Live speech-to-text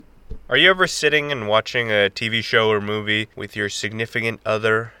Are you ever sitting and watching a TV show or movie with your significant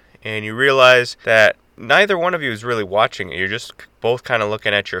other and you realize that neither one of you is really watching it? You're just both kind of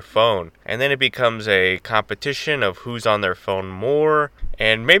looking at your phone. And then it becomes a competition of who's on their phone more.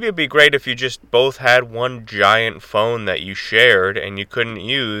 And maybe it'd be great if you just both had one giant phone that you shared and you couldn't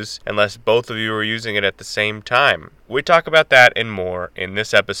use unless both of you were using it at the same time. We talk about that and more in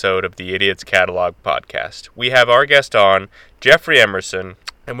this episode of the Idiot's Catalog podcast. We have our guest on, Jeffrey Emerson,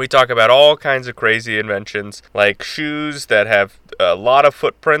 and we talk about all kinds of crazy inventions, like shoes that have a lot of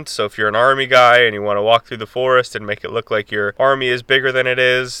footprints. So if you're an army guy and you want to walk through the forest and make it look like your army is bigger than it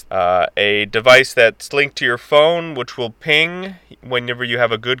is, a device that's linked to your phone, which will ping whenever you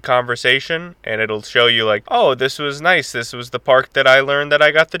have a good conversation, and it'll show you like, oh, this was nice. This was the park that I learned that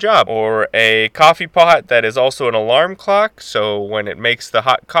I got the job. Or a coffee pot that is also an alarm clock. So when it makes the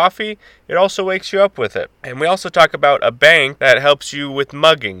hot coffee, it also wakes you up with it. And we also talk about a bank that helps you with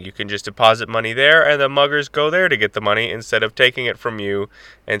mugging. You can just deposit money there, and the muggers go there to get the money instead of taking it from you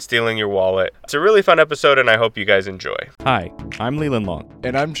and stealing your wallet. It's a really fun episode, and I hope you guys enjoy. Hi, I'm Leland Long.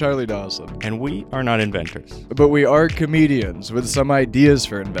 And I'm Charlie Dawson. And we are not inventors. But we are comedians with some ideas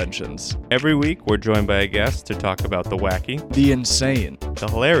for inventions. Every week, we're joined by a guest to talk about the wacky, The insane. the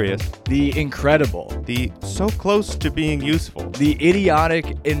hilarious, The incredible. the so close to being useful. The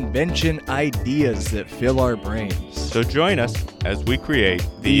idiotic invention ideas that fill our brains. So join us as we create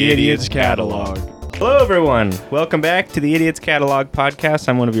The Idiot's Catalog. Hello, everyone. Welcome back to the Idiot's Catalog podcast.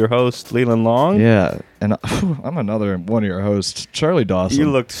 I'm one of your hosts, Leland Long. Yeah, and I'm another one of your hosts, Charlie Dawson. You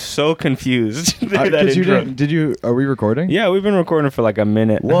looked so confused. That intro. Are we recording? Yeah, we've been recording for like a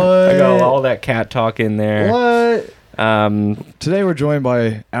minute. What? I got all that cat talk in there. What? Today we're joined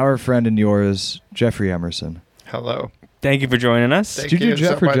by our friend and yours, Jeffrey Emerson. Hello. Thank you for joining us. Thank Did you do you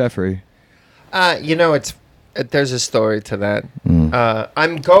Jeff so or much. Jeffrey? There's a story to that.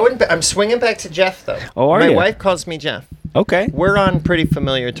 I'm swinging back to Jeff though. Oh, are My you? wife calls me Jeff. Okay. We're on pretty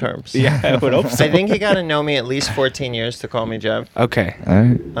familiar terms. Yeah, I would hope so. I think you got to know me at least 14 years to call me Jeff. Okay. All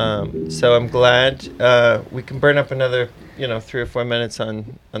right. So I'm glad we can burn up another 3 or 4 minutes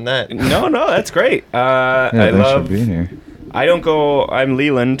on that. No, that's great. I Thanks love for being here. I'm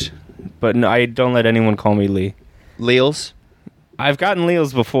Leland, but no, I don't let anyone call me Lee. Leals? I've gotten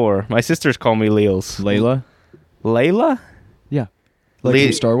Leals before. My sisters call me Leals. Layla? Layla? Yeah. Like Le-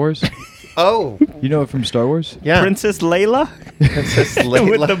 from Star Wars? Oh, You know it from Star Wars? yeah. Princess Layla? Princess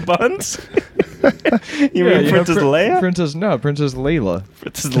Layla. With the buns? You mean Princess Leia? Princess Layla. Princess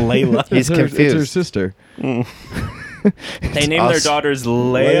Layla. He's It's her confused. sister. They named their awesome. daughters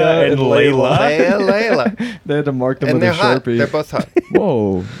Leia and Layla. Layla. They had to mark them And with a they're hot. Sharpie. They're both hot.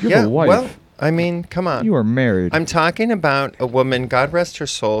 Whoa, you have Yeah, a wife. well, I mean, come on. You are married. I'm talking about a woman, God rest her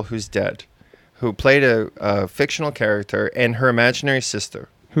soul, who's dead, who played a fictional character, and her imaginary sister,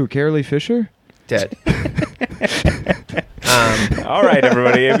 Who, Carolee Fisher? dead. All right,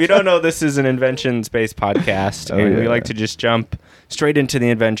 everybody. If you don't know, this is an inventions-based podcast, and we yeah. like to just jump straight into the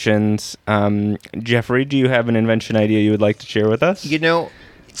inventions. Jeffrey, do you have an invention idea you would like to share with us?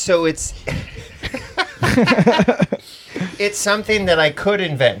 So it's it's something that I could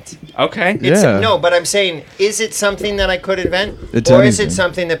invent. Okay. Yeah. No, but I'm saying, is it something that I could invent? It's or is anything. it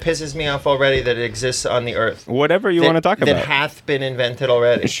something that pisses me off already that exists on the earth? Whatever you that, want to talk that about. hath been invented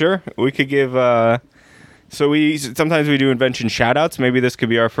already. Sure. We could give... sometimes we do invention shout-outs. Maybe this could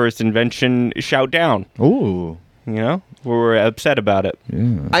be our first invention shout-down. Ooh. Where we're upset about it.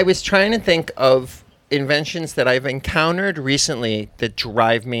 Yeah. I was trying to think of inventions that I've encountered recently that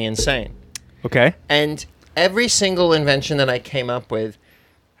drive me insane. Okay. And every single invention that I came up with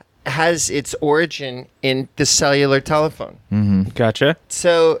has its origin in the cellular telephone. Mm-hmm. Gotcha.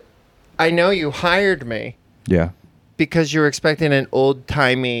 So I know you hired me Yeah. because you're expecting an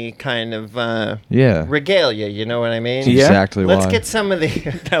old-timey kind of Yeah. regalia, you know what I mean? Yeah. Exactly Let's why. get some of the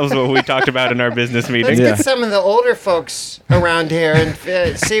That was what we talked about in our business meeting. let's Yeah. get some of the older folks around here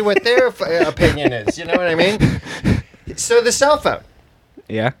and see what their opinion is. You know what I mean? So the cell phone.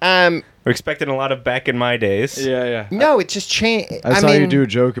 Yeah. We're expecting a lot of back in my days. Yeah. No, it just changed. I saw you do a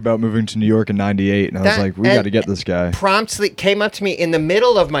joke about moving to New York in '98, and I was that- like, we and- got to get this guy. Promptly came up to me in the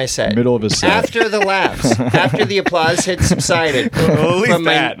middle of my set. Middle of his set. After the laughs, after the applause had subsided. Well, at least from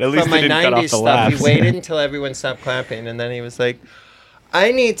my, that. At least from they my didn't cut 90s off the stuff, laughs. he waited until everyone stopped clapping, and then he was like,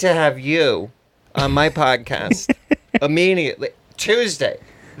 I need to have you on my podcast immediately. Tuesday.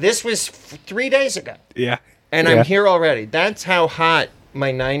 This was 3 days ago. Yeah. And Yeah. I'm here already. That's how hot my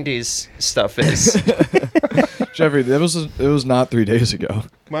 90s stuff is. Jeffrey, it was not 3 days ago.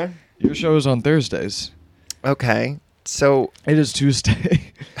 What? Your show is on Thursdays. Okay. So It is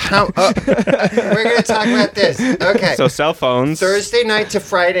Tuesday. We're going to talk about this. Okay. So cell phones. Thursday night to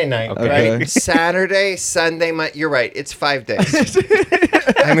Friday night, Okay. right? Saturday, Sunday, you're right. It's 5 days.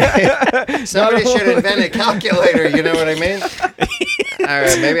 I mean, somebody should invent a calculator. You know what I mean? All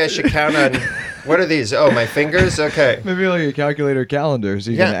right, maybe I should count on. What are these? Oh, my fingers? Okay. Maybe like a calculator calendar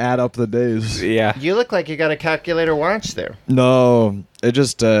so you can add up the days. Yeah. You look like you got a calculator watch there. No, it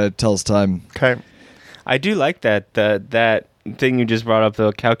just tells time. Okay. I do like that that thing you just brought up,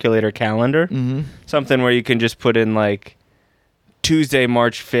 the calculator calendar. Mm-hmm. Something where you can just put in like Tuesday,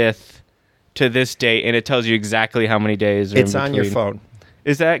 March 5th to this date, and it tells you exactly how many days are It's in on your between. phone.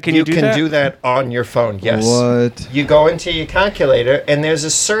 Is that? Can you do that? do that on your phone, yes. What? You go into your calculator, and there's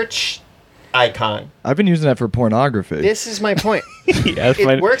a search icon. I've been using that for pornography. This is my point. Yeah, that's It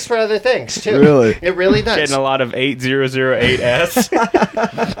my- works for other things, too. Really? It really does. Getting a lot of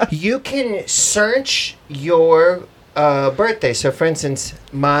 8008S. You can search your birthday. So, for instance,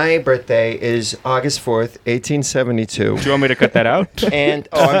 my birthday is August 4th, 1872. Do you want me to cut that out? And,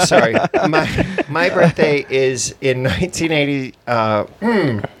 I'm sorry. My birthday is in 1980.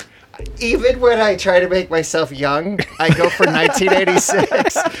 Even when I try to make myself young, I go for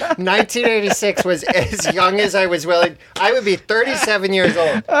 1986. 1986 was as young as I was willing. I would be 37 years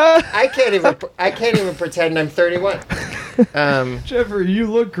old. I can't even pretend I'm 31. Jeffrey, you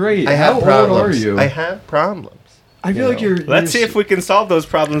look great. I have How problems. old are you? I have problems. I feel like know. you're. Let's see if we can solve those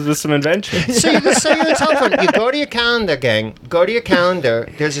problems with some invention. So you say your telephone. You go to your calendar, gang. Go to your calendar.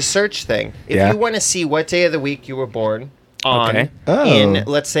 There's a search thing. If Yeah. you want to see what day of the week you were born on, Okay. Oh. in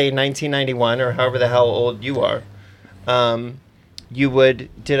let's say 1991 or however the hell old you are, you would.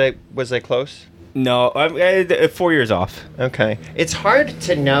 Was I close? No, I'm 4 years off. Okay. It's hard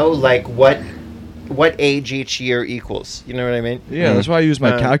to know like what age each year equals. You know what I mean? Yeah, that's why I use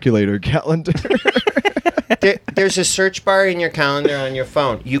my Uh, calculator calendar. There's a search bar in your calendar on your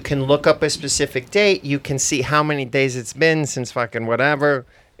phone. You can look up a specific date. You can see how many days it's been since fucking whatever.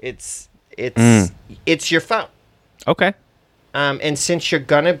 It's your phone. Okay. And since you're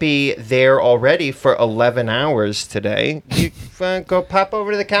gonna be there already for 11 hours today, you go pop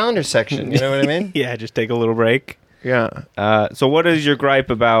over to the calendar section. You know what I mean? Yeah, just take a little break. Yeah. So what is your gripe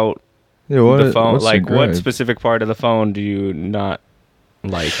about Yeah, what, the phone? what's the Like, what gripe? specific part of the phone do you not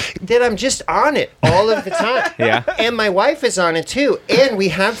like? That I'm just on it all of the time. Yeah. And my wife is on it too. And we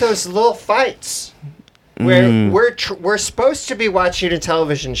have those little fights where we're supposed to be watching a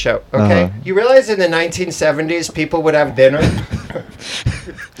television show. Okay, you realize in the 1970s people would have dinner,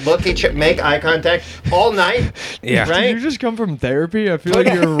 make eye contact all night. Yeah. Did Right. you just come from therapy? I feel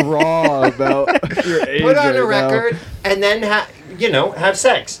like you're raw about your age Put on a right now. record and then have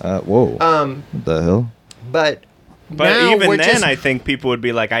sex. Whoa. What the hell? But But even we're then, just- I think people would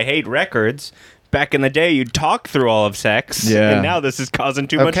be like, I hate records. Back in the day, you'd talk through all of sex. Yeah. And now this is causing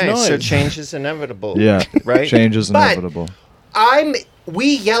too much okay, noise. so change is inevitable. Yeah. Right? Change is But inevitable.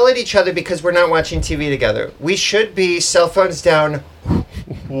 we yell at each other because we're not watching TV together. We should be cell phones down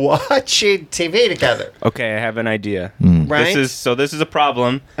watching TV together. Okay, I have an idea. Right? This is a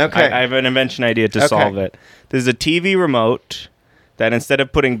problem. Okay. I have an invention idea to Okay. solve it. There's a TV remote that instead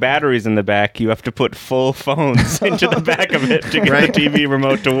of putting batteries in the back, you have to put full phones into the back of it to get Right. the TV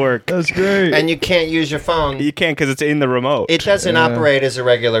remote to work. That's great. And you can't use your phone. You can't because it's in the remote. It doesn't operate as a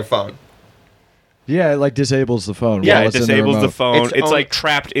regular phone. yeah, it like disables the phone. yeah, while it it's in disables the remote. phone. It's It's, on- like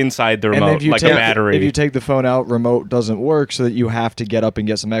trapped inside the And remote, if you like take, a battery. If you take the phone out, remote doesn't work, so that you have to get up and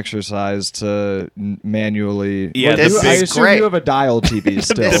get some exercise to manually. Yeah, Well, the I big- assume great. you have a dial TV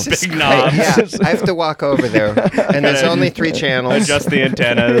still. This This is big great. knob. Yeah, I have to walk over there, and there's only 3 channels. Adjust the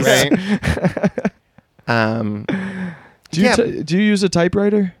antennas. Right. Do you Yeah. do you use a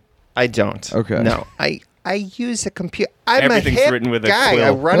typewriter? I don't. Okay. No, I use a computer. I'm Everything's a hip written with a guy. I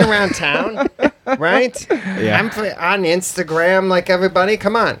quill. run around town, right? Yeah. I'm on Instagram like everybody.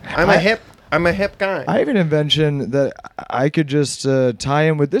 Come on, I'm a hip guy. I have an invention that I could just tie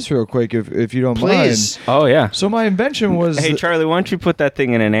in with this real quick, if you don't Please. mind. Oh, yeah. So my invention was Hey, Charlie, why don't you put that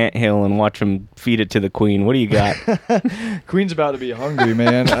thing in an anthill and watch him feed it to the queen? What do you got? Queen's about to be hungry,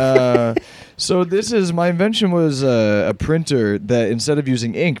 man. So my invention was a printer that instead of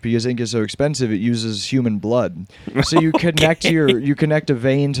using ink, because ink is so expensive, it uses human blood. So you connect you connect a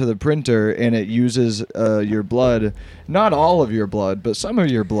vein to the printer, and it uses your blood, not all of your blood, but some of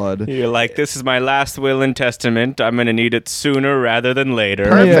your blood. You're like, this is my last will and testament. I'm going to need it sooner rather than later.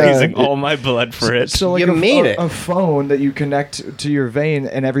 Perfect. I'm using all my blood for it. So like You made it. a phone that you connect to your vein,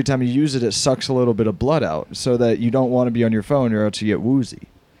 and every time you use it, it sucks a little bit of blood out, so that you don't want to be on your phone or else you get woozy.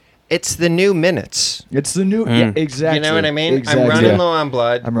 It's the new minutes. It's the new, yeah, exactly. You know what I mean? Exactly. I'm running low on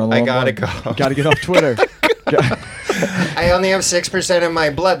blood. I'm running low I on gotta blood. go. Gotta get off Twitter. I I only have 6% of my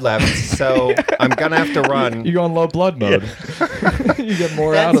blood left, so I'm gonna have to run. You go on low blood mode. You get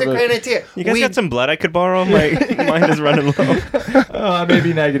more out That's of a it. great idea. You guys got some blood I could borrow? Mine is running low.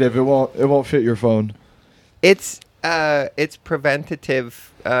 Maybe negative. It won't fit your phone. It's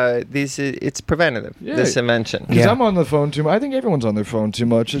preventative. It's preventative. Yeah. This invention. Because I'm on the phone too much. I think everyone's on their phone too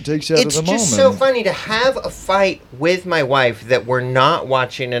much. It takes you out It's of the just moment. so funny to have a fight with my wife that we're not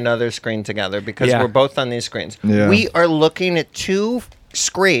watching another screen together because Yeah. we're both on these screens. Yeah. We are looking at two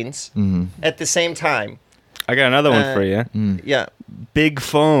screens at the same time. I got another one for you. Yeah. Big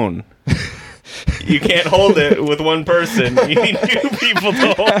phone. You can't hold it with one person. You need two people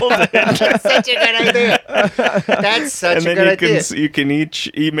to hold it. That's such a good idea. That's such And a then good idea. you can each,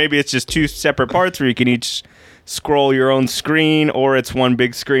 maybe it's just two separate parts where you can each scroll your own screen, or it's one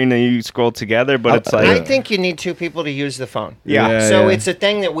big screen and you scroll together, but it's like... I think you need two people to use the phone. Yeah. So it's a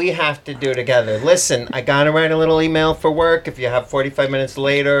thing that we have to do together. Listen, I got to write a little email for work. If you have 45 minutes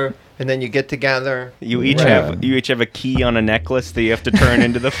later, and then you get together. You each Right. have a key on a necklace that you have to turn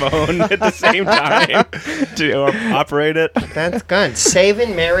into the phone at the same time to operate it. That's good.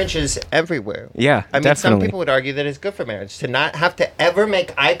 Saving marriages everywhere. Yeah, I mean, definitely. some people would argue that it's good for marriage to not have to ever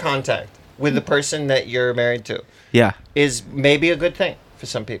make eye contact with the person that you're married to. Yeah. Is maybe a good thing for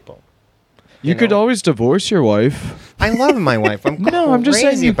some people. You could know? always divorce your wife. I love my wife. I'm No, I'm just saying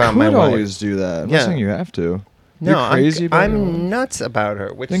crazy you about could my wife. always do that. I'm Yeah. not saying you have to. No, You're crazy about your wife? I'm nuts about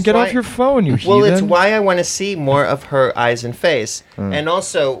her. Which Then is get why- off your phone, you Well, heathen. it's why I want to see more of her eyes and face. And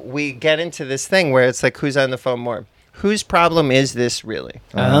also, we get into this thing where it's like, who's on the phone more? Whose problem is this really?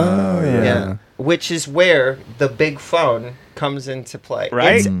 Oh, yeah. Which is where the big phone comes into play.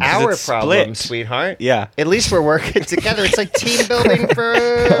 Right? It's 'Cause our it's problem, split. sweetheart. Yeah. At least we're working together. It's like team building for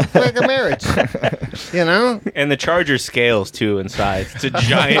like a marriage. You know? And the charger scales too in size. It's a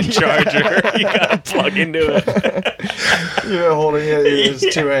giant charger. You gotta plug into it. You're holding it in his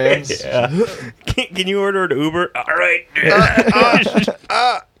two hands. Yeah. Can you order an Uber? All right.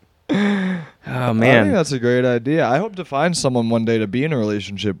 Oh I think man. that's a great idea. I hope to find someone one day to be in a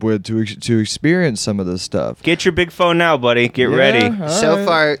relationship with to experience some of this stuff. Get your big phone now, buddy. Get ready. all So right.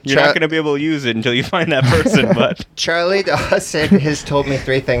 far, You're not going to be able to use it until you find that person, but Charlie Dawson has told me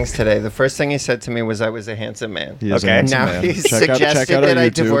 3 things today. The first thing he said to me was I was a handsome man. He is a Okay. handsome Now man. he's Check out suggested our that I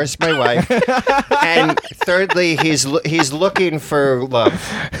YouTube. divorce my wife, and thirdly, he's looking for love.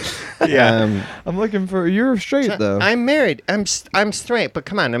 yeah. I'm looking for. You're straight though. I'm married. I'm straight, but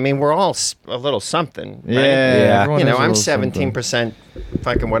come on. I mean, we're all a little something. Right? Yeah. everyone You know, has a I'm little something. 17%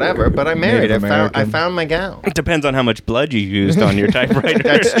 fucking whatever, but I'm married. Native I American. found my gal. It depends on how much blood you used on your typewriter.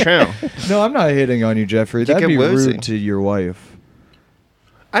 That's true. No, I'm not hitting on you, Jeffrey. That'd get be woozy. rude to your wife.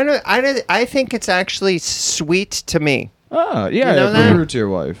 I think it's actually sweet to me. Ah, yeah, You know it'd be that? rude to your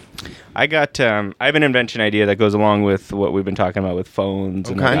wife. I have an invention idea that goes along with what we've been talking about with phones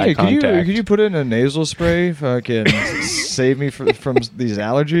and Okay. eye Hey, contact. could you put in a nasal spray? Fucking save me from these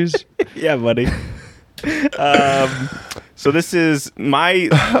allergies. Yeah, buddy. So this is my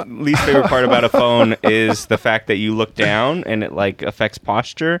least favorite part about a phone is the fact that you look down and it like affects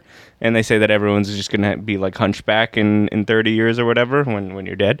posture. And they say that everyone's just gonna be like hunchback in 30 years or whatever when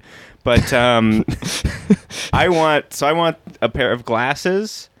you're dead. But I want a pair of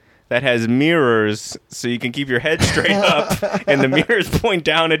glasses that has mirrors so you can keep your head straight up and the mirrors point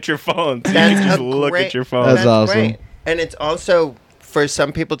down at your phone so you can just look at your phone. That's awesome. Great. And it's also for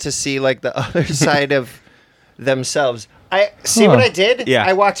some people to see like the other side of themselves. I see what I did? Yeah.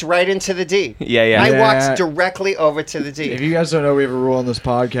 I walked right into the D. Yeah, yeah. I Yeah. walked directly over to the D. If you guys don't know, we have a rule on this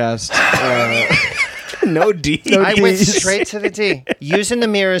podcast. No D. I went Ds. straight to the D, using the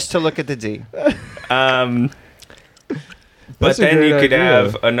mirrors to look at the D. But That's a then great you could idea.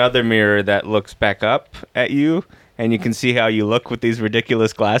 have another mirror that looks back up at you, and you can see how you look with these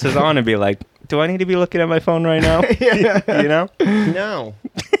ridiculous glasses on, and be like, "Do I need to be looking at my phone right now?" You know? No.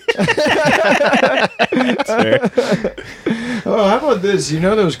 That's fair. Oh, how about this? You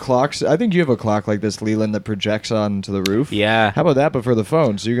know those clocks? I think you have a clock like this, Leland, that projects onto the roof. Yeah. How about that, but for the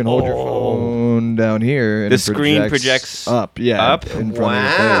phone? So you can hold your phone down here, and The it screen projects up. Yeah, up? in front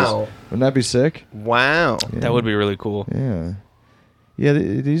of your Wow. face. Wouldn't that be sick? Wow. That would be really cool. Yeah. Yeah,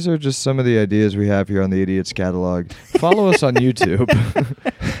 these are just some of the ideas we have here on the Idiots Catalog. Follow us on YouTube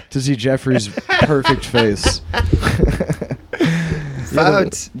to see Jeffrey's perfect face.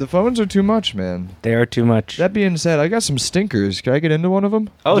 Phones. The phones are too much, man. They are too much. That being said, I got some stinkers. Can I get into one of them?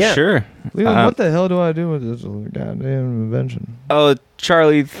 Oh, Yeah. sure. Leland, what the hell do I do with this goddamn invention? Oh,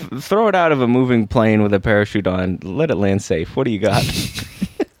 Charlie, throw it out of a moving plane with a parachute on. Let it land safe. What do you got?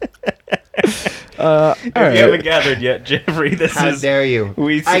 If you haven't gathered yet, Jeffrey, this How is... dare you?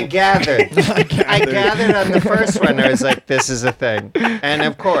 I gathered. I gathered on the first one. I was like, this is a thing. And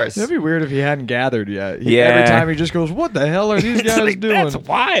of course. That'd be weird if he hadn't gathered yet. Yeah. Every time he just goes, what the hell are these guys like, doing? that's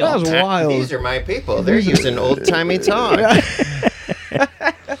wild. That's wild. These are my people. They're using old-timey talk.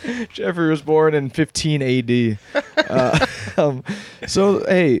 Jeffrey was born in 15 AD. So,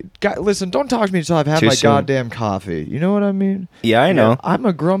 hey, listen, don't talk to me until I've had Too my soon. goddamn coffee. You know what I mean? Yeah, I know. I'm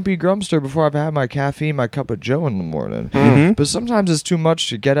a grumpy grumpster before I've had my caffeine, my cup of joe in the morning. Mhm. But sometimes it's too much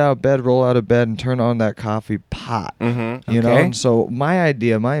to get out of bed, roll out of bed, and turn on that coffee pot. Mm-hmm. You know? Okay. And so my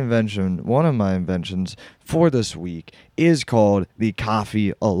idea, my invention, one of my inventions for this week is called the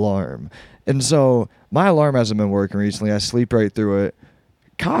coffee alarm. And so my alarm hasn't been working recently. I sleep right through it.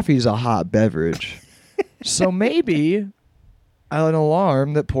 Coffee's a hot beverage. So maybe an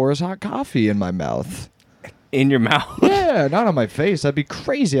alarm that pours hot coffee in my mouth. In your mouth. Yeah, not on my face. That'd be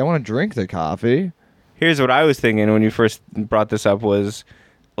crazy. I want to drink the coffee. Here's what I was thinking when you first brought this up was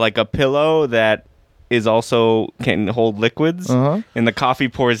like a pillow that is also can hold liquids, and the coffee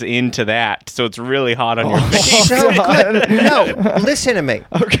pours into that, so it's really hot on your face. So good. No, listen to me.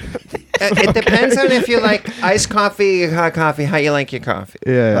 Okay. It depends on if you like iced coffee, hot coffee, how you like your coffee.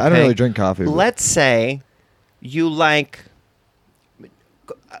 Yeah, I don't Okay? really drink coffee. But Let's say you like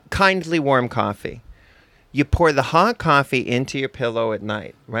kindly warm coffee. You pour the hot coffee into your pillow at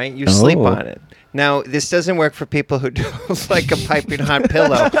night, right? You sleep Oh. on it. Now, this doesn't work for people who don't like a piping hot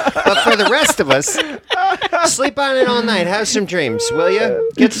pillow. But for the rest of us, sleep on it all night. Have some dreams, will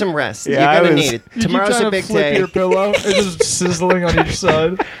you? Get some rest. Yeah, You're going to I was- need it. You keep Tomorrow's trying a to big flip day. your pillow. It's just sizzling on each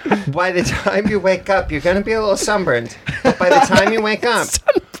side. By the time you wake up, you're going to be a little sunburned. But by the time you wake up,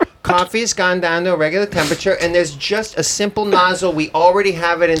 coffee's gone down to a regular temperature, and there's just a simple nozzle. We already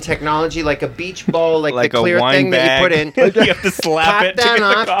have it in technology, like a beach bowl, like Like the a clear wine thing that you bag. put in. You have to slap Pop it to that get the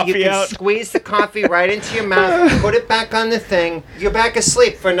off. coffee You can out. squeeze the coffee right into your mouth, put it back on the thing. You're back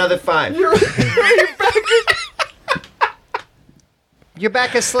asleep for another 5. You're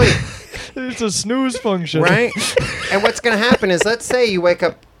back asleep. It's a snooze function. Right? And what's going to happen is, let's say you wake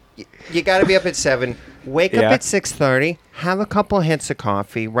up, you got to be up at 7. Wake up Yeah. at 6:30, have a couple hits of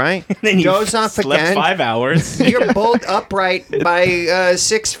coffee, right? Then you Doze off slept again. 5 hours. You're bolt upright by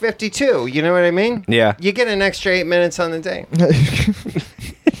 6:52. You know what I mean? Yeah. You get an extra 8 minutes on the day.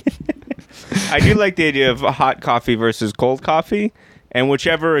 I do like the idea of hot coffee versus cold coffee, and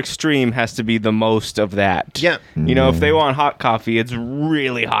whichever extreme has to be the most of that. Yeah. You know, if they want hot coffee, it's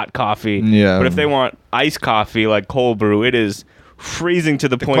really hot coffee. Yeah. But if they want iced coffee, like cold brew, it is freezing to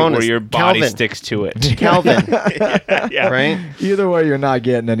the point where coldness. your body Kelvin. sticks to it. Kelvin, Yeah. right? Either way, you're not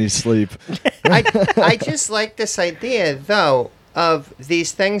getting any sleep. I just like this idea, though, of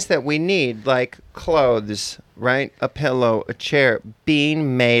these things that we need, like clothes, right? A pillow, a chair,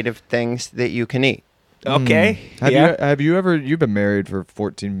 being made of things that you can eat. Okay. Have you ever? You've been married for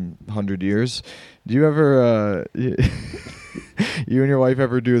 1,400 years. Do you ever? You and your wife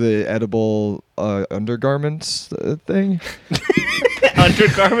ever do the edible undergarments thing?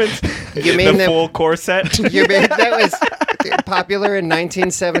 Undergarments? You mean the that- full corset? You mean that was popular in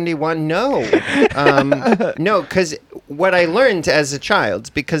 1971? No. No, because what I learned as a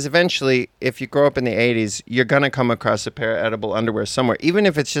child, because eventually, if you grow up in the 80s, you're going to come across a pair of edible underwear somewhere, even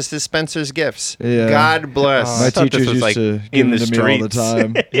if it's just as Spencer's gifts. Yeah. God bless. My I thought this teachers was, used like, to in give the them to me all the streets.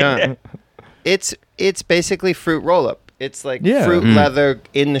 time. Yeah. It's basically fruit roll-up. It's like Yeah. fruit leather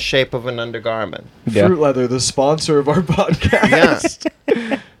in the shape of an undergarment. Yeah. Fruit Leather, the sponsor of our podcast.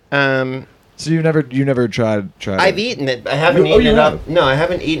 Yeah. So you never tried I've it? eaten it. I haven't You- oh, eaten you it have? off. No, I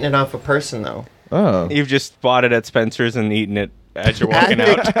haven't eaten it off a person though. Oh. You've just bought it at Spencer's and eaten it as you're walking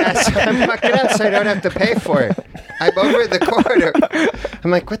out. I'm walking out so I don't have to pay for it. I'm over at the corner.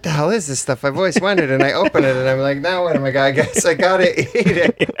 I'm like, what the hell is this stuff? I've always wondered. And I open it and I'm like, now what am I gonna guess? I gotta eat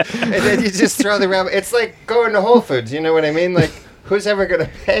it. And then you just throw the rabbit. It's like going to Whole Foods. You know what I mean? Like, who's ever gonna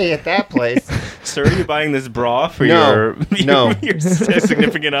pay at that place? Sir, are you buying this bra for No. your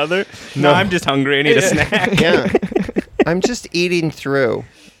significant other? No, I'm just hungry. I need a snack. Yeah. I'm just eating through.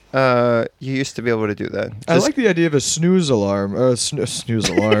 You used to be able to do that. I Just- like the idea of a snooze alarm. Snooze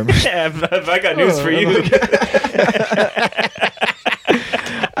alarm. Have I got news for you?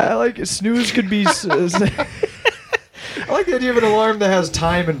 I like snooze could be. I like the idea of an alarm that has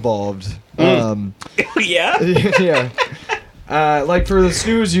time involved. Yeah? Yeah. Like for the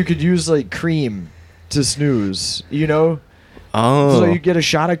snooze, you could use like cream to snooze. You know. Oh. So you get a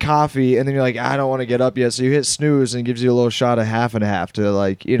shot of coffee, and then you're like, I don't want to get up yet. So you hit snooze, and it gives you a little shot of half and half to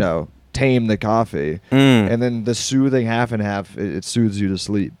like, you know, tame the coffee. And then the soothing half and half, it soothes you to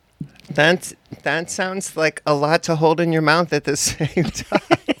sleep. that sounds like a lot to hold in your mouth at the same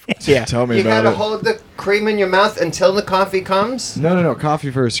time. Yeah. Tell me You about gotta it. hold the cream in your mouth until the coffee comes? No.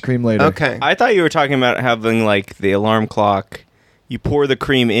 Coffee first, cream later. Okay. I thought you were talking about having like the alarm clock. You pour the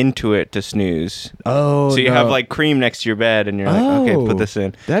cream into it to snooze. Oh, So you no. have like cream next to your bed, and you're like, okay, Oh, put this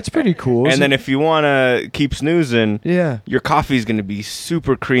in. That's pretty cool. And then if you want to keep snoozing, yeah. your coffee's going to be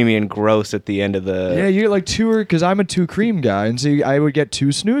super creamy and gross at the end of the... Yeah, you get like two, because I'm a 2 cream guy, and so I would get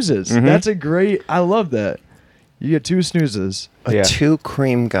 2 snoozes. Mhm. That's a great. I love that. You get 2 snoozes. A Yeah. 2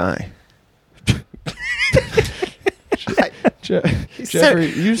 cream guy. Jeffrey,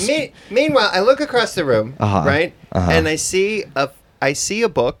 you. Meanwhile, I look across the room, Uh-huh. right, Uh-huh. and I see a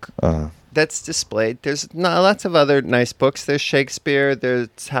book that's displayed. There's lots of other nice books. There's Shakespeare.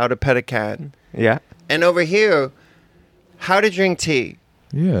 There's How to Pet a Cat, Yeah. and over here, How to Drink Tea.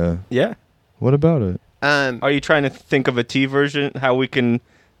 Yeah. Yeah. What about it? Are you trying to think of a tea version? How we can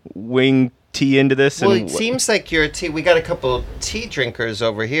wing tea into this? Well, and it seems like you're a tea. We got a couple tea drinkers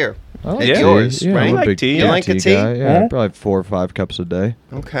over here. Oh, It's yours, yeah, right? I'm a I like big tea. You like a tea? guy. Yeah, Mhm. probably 4 or 5 cups a day.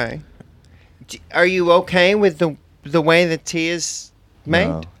 Okay. Are you okay with the way that tea is made?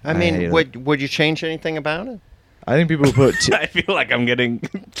 No, I I mean, hate it. would you change anything about it? I think people who put. I feel like I'm getting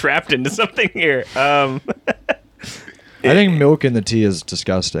trapped into something here. I think milk in the tea is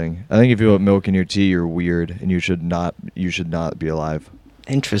disgusting. I think if you put milk in your tea, you're weird, and you should not be alive.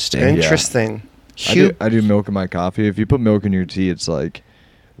 Interesting. Interesting. I do milk in my coffee. If you put milk in your tea, it's like,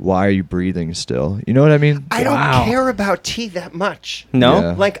 why are you breathing still? You know what I mean? I don't Wow. care about tea that much. No?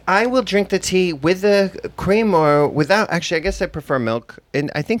 Yeah. Like, I will drink the tea with the cream or without. Actually, I guess I prefer milk.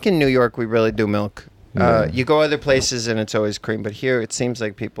 And I think in New York, we really do milk. Yeah. You go other places and it's always cream. But here, it seems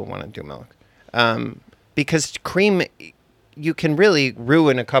like people want to do milk. Because cream, you can really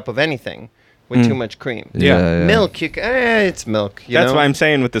ruin a cup of anything with too much cream. Yeah. Milk, it's milk. You That's know? why I'm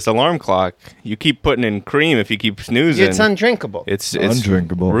saying with this alarm clock, you keep putting in cream if you keep snoozing. It's undrinkable. It's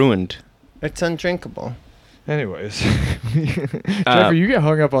Undrinkable. ruined. It's undrinkable. Anyways, Jeffrey, you get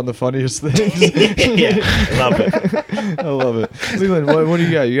hung up on the funniest things. Yeah, I love it. I love it. Leland, what do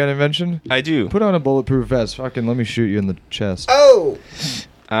you got? You got an invention? I do. Put on a bulletproof vest. Fucking let me shoot you in the chest. Oh!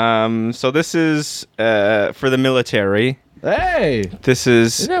 So this is for the military. Hey! This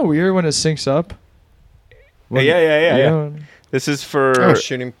is Isn't that weird when it syncs up? When- yeah. you know? This is for Oh,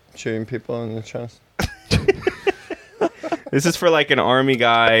 shooting people in the chest. this is for like an army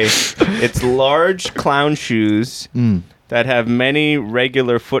guy. It's large clown shoes that have many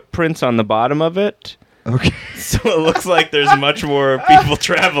regular footprints on the bottom of it. Okay. So it looks like there's much more people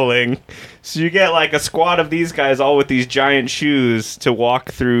traveling. So you get like a squad of these guys all with these giant shoes to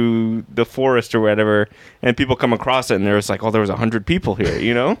walk through the forest or whatever, and people come across it and there's like, oh, there was 100 people here,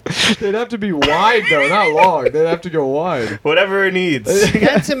 you know? They'd have to be wide though, not long. They'd have to go wide. Whatever it needs.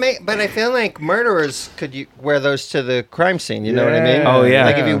 That's amazing. But I feel like murderers could wear those to the crime scene. You know what I mean? Oh, yeah.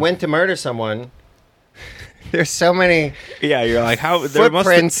 Like if you went to murder someone, there's so many. Yeah, you're like, how? There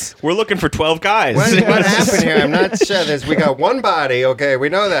Footprints. we're looking for 12 guys. What happened here? I'm not sure. We got one body. Okay, we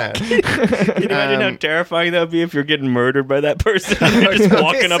know that. Can you imagine how terrifying that would be if you're getting murdered by that person and they're just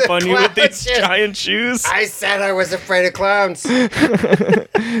walking up on you with these Clowns, yes. giant shoes? I said I was afraid of clowns.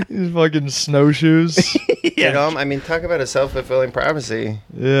 These fucking snowshoes. You know, I mean, talk about a self-fulfilling prophecy.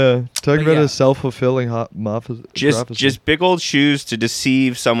 Yeah. Talk about yeah. a self-fulfilling prophecy. Just big old shoes to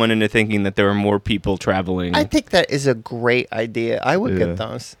deceive someone into thinking that there are more people traveling. I think that is a great idea. I would Yeah. get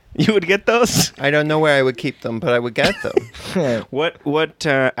those. You would get those? I don't know where I would keep them, but I would get them. What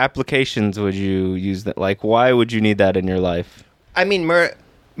applications would you use that? Like, why would you need that in your life? I mean,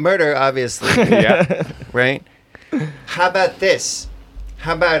 murder, obviously. Yeah. Right? How about this?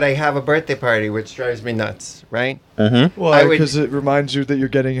 How about I have a birthday party, which drives me nuts, right? Mm-hmm. Why? I would- Because it reminds you that you're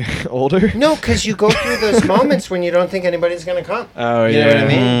getting older? No, because you go through those moments when you don't think anybody's going to come. Oh, You know what I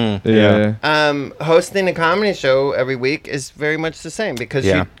mean? Yeah. Hosting a comedy show every week is very much the same because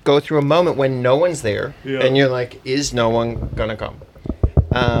Yeah. you go through a moment when no one's there Yeah. and you're like, is no one going to come?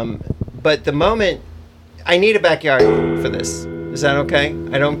 But the moment, I need a backyard for this. Is that okay?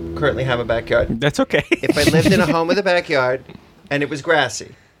 I don't currently have a backyard. That's okay. If I lived in a home with a backyard and it was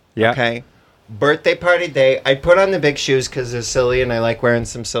grassy, Yeah. okay, birthday party day, I put on the big shoes because they're silly and I like wearing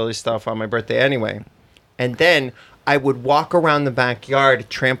some silly stuff on my birthday anyway. And then I would walk around the backyard,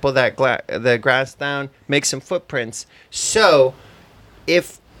 trample the grass down, make some footprints. So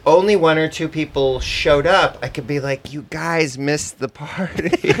if only 1 or 2 people showed up, I could be like, you guys missed the party.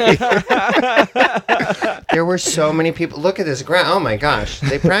 There were so many people. Look at this grass. Oh my gosh.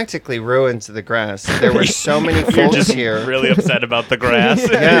 They practically ruined the grass. There were so many You're folks just here. really upset about the grass.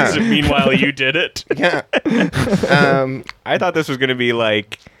 Yeah. Meanwhile, you did it. Yeah. I thought this was going to be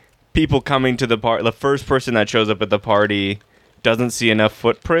like people coming to the party. The first person that shows up at the party doesn't see enough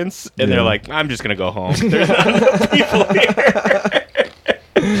footprints, and Yeah. they're like, I'm just going to go home. There's not enough people here.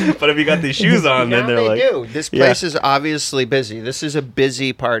 But if you got these shoes on, then they're they like... do. This place is obviously busy. This is a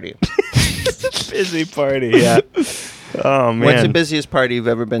busy party. Busy party, yeah. Oh, man. What's the busiest party you've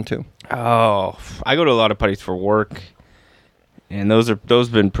ever been to? Oh, I go to a lot of parties for work, and those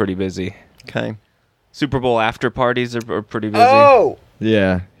been pretty busy. Okay. Super Bowl after parties are pretty busy. Oh!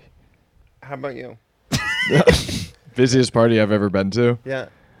 Yeah. How about you? Busiest party I've ever been to. Yeah.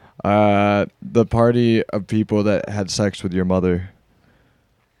 The party of people that had sex with your mother.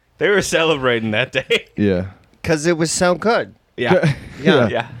 They were celebrating that day. Yeah. Because it was so good. Yeah. Yeah.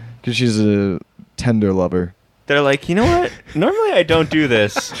 Yeah. Because she's a tender lover. They're like, you know what? Normally I don't do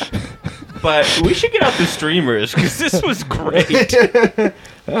this, but we should get out the streamers because this was great. I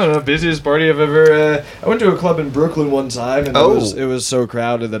don't know, busiest party I've ever. I went to a club in Brooklyn one time, and it was so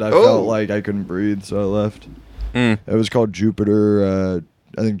crowded that I felt like I couldn't breathe, so I left. It was called Jupiter.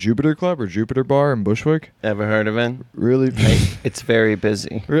 I think Jupiter Club or Jupiter Bar in Bushwick. Ever heard of it? Really? It's very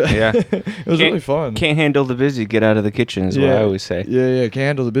busy. Yeah. It was really fun. Can't handle the busy, get out of the kitchen is what I always say. Yeah. Can't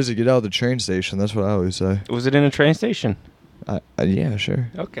handle the busy. Get out of the train station. That's what I always say. Was it in a train station? Yeah, sure.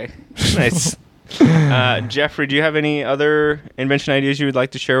 Okay. Nice. Jeffrey, do you have any other invention ideas you would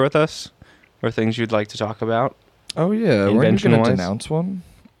like to share with us? Or things you'd like to talk about? Oh yeah, weren't you going to Invention-wise? denounce one?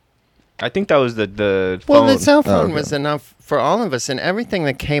 I think that was the phone. Well, the cell phone okay. was enough for all of us, and everything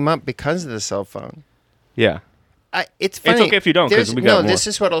that came up because of the cell phone. Yeah. It's funny. okay if you don't, 'cause There's- we got more. this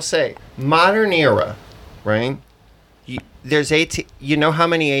is what I'll say. Modern era, right? There's you know how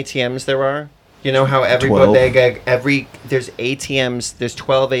many ATMs there are? You know how every 12. bodega, there's ATMs, there's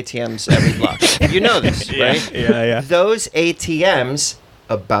 12 ATMs every block. You know this, right? Yeah. Those ATMs,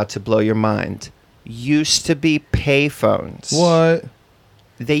 about to blow your mind, used to be payphones. What?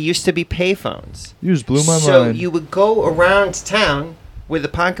 They used to be payphones. You just blew my So mind. you would go around town with a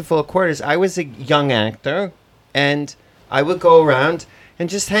pocket full of quarters. I was a young actor, and I would go around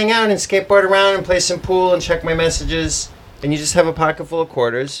and just hang out and skateboard around and play some pool and check my messages. And you just have a pocket full of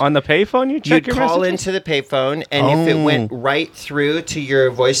quarters. On the payphone, you check You'd your call messages? into the payphone, and if it went right through to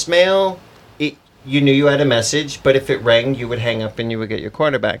your voicemail, you knew you had a message. But if it rang, you would hang up and you would get your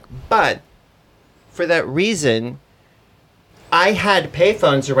quarter back. But for that reason, I had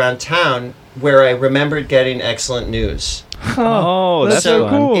payphones around town where I remembered getting excellent news. Oh, that's so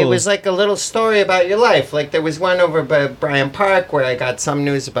fun. cool. It was like a little story about your life. Like there was one over by Bryant Park where I got some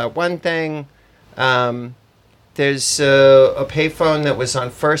news about one thing. There's a payphone that was on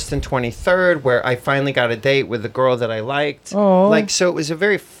 1st and 23rd where I finally got a date with a girl that I liked. Aw. Like, so it was a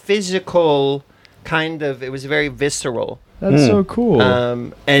very physical kind of, it was very visceral. That's so cool.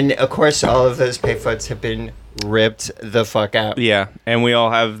 And of course, all of those payphones have been ripped the fuck out. Yeah, and we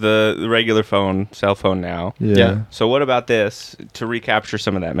all have the regular cell phone now. yeah. So what about this, to recapture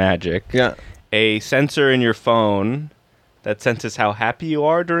some of that magic? Yeah. A sensor in your phone that senses how happy you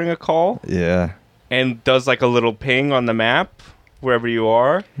are during a call Yeah. and does like a little ping on the map wherever you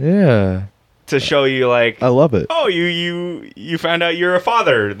are Yeah. to show you like, I love it. oh, you found out you're a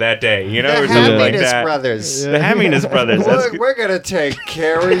father that day, you know, The or something like Happiness that. Brothers. The Happiness Brothers. That's We're going to take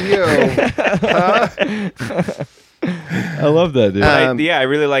care of you. I love that, dude. I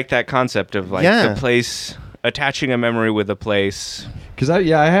really like that concept of like Yeah. the place, attaching a memory with a place. Because I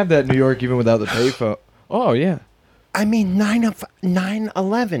have that in New York even without the payphone. Oh, yeah. I mean,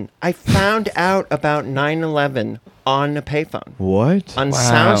 9/11. I found out about 9/11 on a payphone. What? On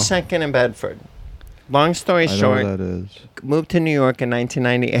Wow. South 2nd in Bedford. Long story I know short, what that is. moved to New York in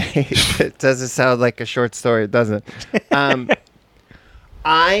 1998. It doesn't sound like a short story, does it?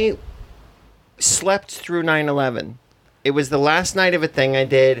 I slept through 9/11. It was the last night of a thing I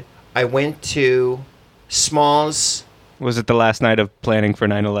did. I went to Smalls. Was it the last night of planning for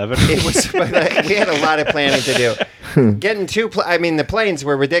 9/11? It was. We had a lot of planning to do. Getting the planes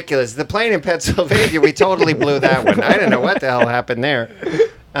were ridiculous. The plane in Pennsylvania, we totally blew that one. I don't know what the hell happened there.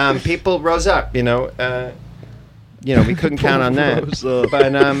 People rose up. We couldn't count on that.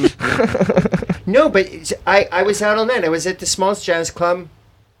 But no, but I was out all night. I was at the Smalls Jazz Club.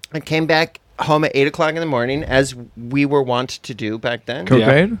 I came back home at 8:00 in the morning, as we were wont to do back then.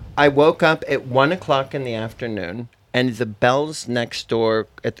 Cocaine? I woke up at 1:00 in the afternoon, and the bells next door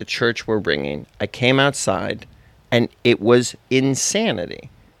at the church were ringing. I came outside, and it was insanity.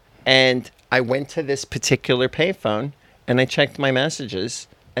 And I went to this particular payphone, and I checked my messages,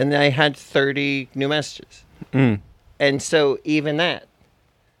 and I had 30 new messages. And so even that,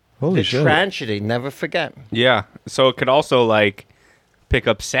 Holy the shit. tragedy, never forget. Yeah. So it could also like pick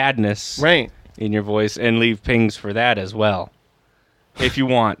up sadness Right. in your voice and leave pings for that as well. If you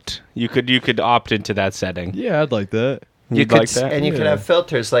want, you could opt into that setting. Yeah, I'd like that. You You'd could like that? and you could have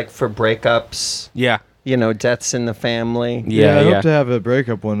filters like for breakups, Yeah. deaths in the family. Yeah, I Yeah. hope to have a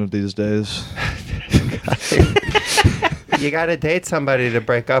breakup one of these days. You got to date somebody to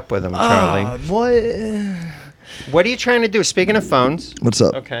break up with them, Charlie. What? What are you trying to do? Speaking of phones, What's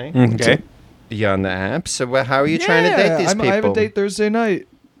up? okay, Okay. you on the app? So how are you trying to date these people? I have a date Thursday night.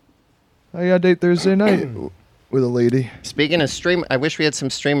 I got a date Thursday night with a lady. Speaking of stream, I wish we had some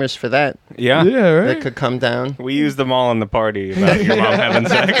streamers for that Yeah. Yeah, right. that could come down. We used them all in the party about your mom having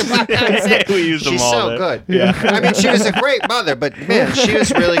sex. We used them She's all. so there. good. Yeah. I mean, she was a great mother, but man, she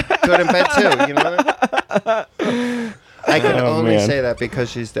was really good in bed too. You know. I can only man. say that because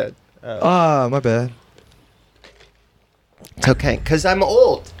she's dead. My bad. It's okay, because I'm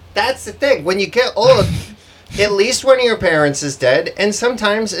old. That's the thing. When you get old, at least one of your parents is dead, and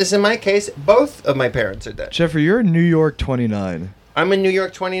sometimes, as in my case, both of my parents are dead. Jeffrey, you're in New York 29. I'm in New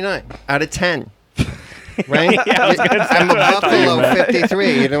York 29 out of 10. Right? Yeah, I was gonna say, I'm a Buffalo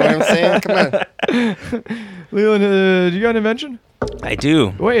 53. You know what I'm saying? Come on. Leland, do you got an invention? I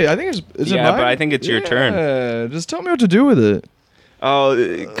do. Wait, I think it's is it Yeah, mine? but I think it's your turn. Yeah, just tell me what to do with it.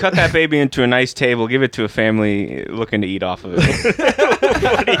 Oh, cut that baby into a nice table. Give it to a family looking to eat off of it.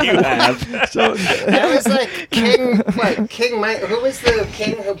 What do you have? So That was like King Mike. Who was the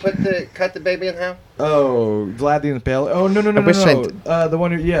king who cut the baby in half? Vlad the Impaler. Oh no, wish the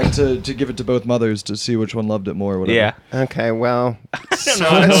one who to give it to both mothers to see which one loved it more. Or whatever. Yeah. Okay, well, know if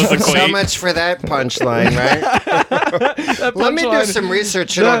that was a so quake. much for that punchline, right? Let me do punchline- some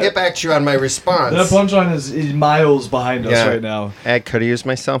research and I'll get back to you on my response. That punchline is miles behind us Yeah. right now. I could have used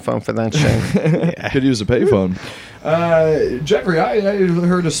my cell phone for that shit. Could use a payphone. Jeffrey, I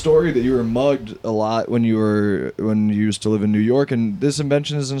heard a story that you were mugged a lot when you used to live in New York, and this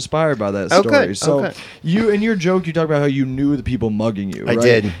invention is inspired by that Oh, story. good. So Okay. you in your joke, you talk about how you knew the people mugging you. I right?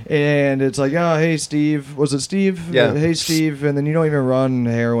 did. And it's like, oh, hey, Steve. Was it Steve? Yeah. Hey, Steve. And then you don't even run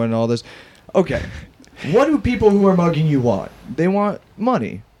heroin and all this. Okay. What do people who are mugging you want? They want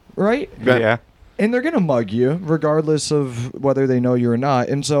money, right? Yeah. And they're going to mug you regardless of whether they know you or not.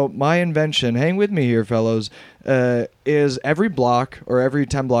 And so my invention, hang with me here, fellows, is every block or every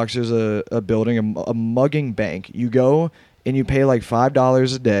 10 blocks there's a building, a mugging bank. You go and you pay like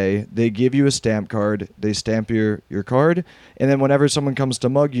 $5 a day. They give you a stamp card. They stamp your card. And then whenever someone comes to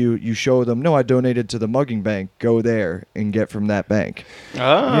mug you, you show them, no, I donated to the mugging bank. Go there and get from that bank. Oh.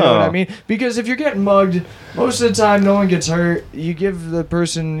 You know what I mean? Because if you're getting mugged, most of the time no one gets hurt. You give the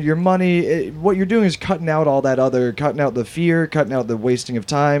person your money. What you're doing is cutting out all that cutting out the fear, cutting out the wasting of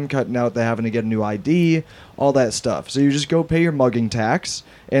time, cutting out the having to get a new ID, all that stuff. So you just go pay your mugging tax,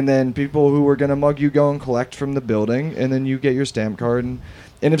 and then people who are going to mug you go and collect from the building, and then you get your stamp card.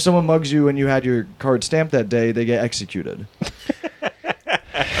 And if someone mugs you and you had your card stamped that day, they get executed.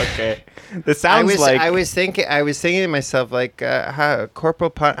 Okay. This sounds I was thinking to myself, like, how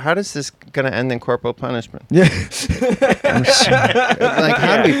does this gonna end in corporal punishment? Yeah. Like,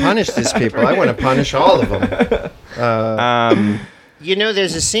 how do we punish these people? I want to punish all of them.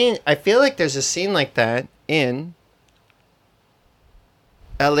 There's a scene. I feel like there's a scene like that in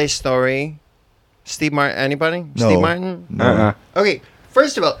L.A. Story. Steve Martin. Anybody? No. Steve Martin. No. Okay.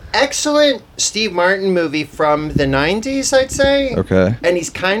 First of all, excellent Steve Martin movie from the 90s, I'd say. Okay. And he's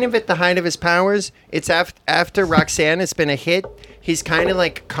kind of at the height of his powers. It's after Roxanne has been a hit. He's kind of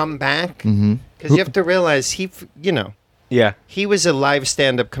like come back. Because you have to realize Yeah. he was a live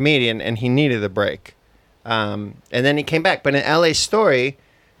stand-up comedian and he needed a break. And then he came back. But in L.A. Story,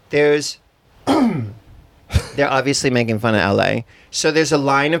 there's... they're obviously making fun of L.A. So there's a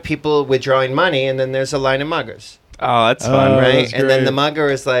line of people withdrawing money and then there's a line of muggers. Oh, that's fun. Right, that's and then great. the mugger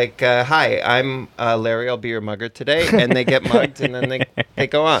is like, "Hi, I'm Larry. I'll be your mugger today." And they get mugged, and then they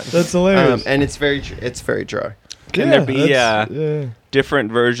go on. That's hilarious. And it's very dry. Can there be yeah.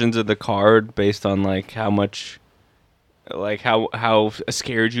 different versions of the card based on like how much, like how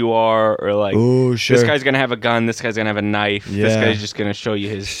scared you are, or like Oh, sure. this guy's gonna have a gun, this guy's gonna have a knife, this Yeah. guy's just gonna show you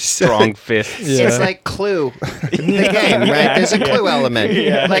his strong fists. Yeah. It's like Clue, the game, right? There's a Clue element.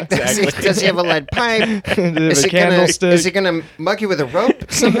 Yeah, Like, does he have a lead pipe? Is Is he gonna mug you with a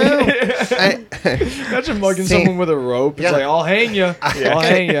rope somehow? Imagine mugging See- someone with a rope. It's Yeah. like, I'll hang you. I'll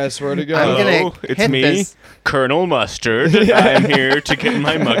hang you. I swear to I'm God. gonna Hello, it's hit me, this. Colonel Mustard. I'm here to get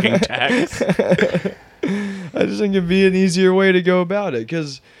my mugging tax. I just think it'd be an easier way to go about it,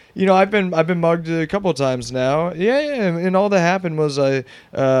 because I've been mugged a couple of times now. Yeah, and all that happened was I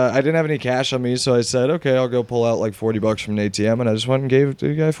didn't have any cash on me, so I said, okay, I'll go pull out like $40 from an ATM, and I just went and gave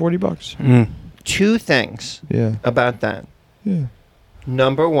the guy $40. Two things Yeah, about that. yeah.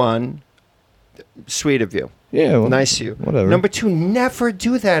 Number one, Sweet of you. Yeah, well, Nice of you. whatever. Number 2, never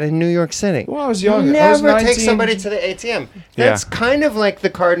do that in New York City. Well, I was young. I was Never take 19. somebody to the ATM. That's kind of like the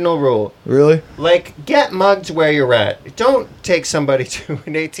cardinal rule. Really? Like, get mugged where you're at. Don't take somebody to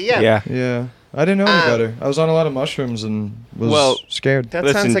an ATM. Yeah. Yeah. I didn't know any better. I was on a lot of mushrooms and was scared. That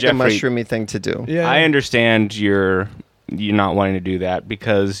Listen, sounds like Jeffrey, a mushroomy thing to do. Yeah. I understand you're not wanting to do that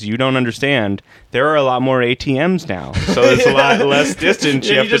because you don't understand. There are a lot more ATMs now, so there's a lot less distance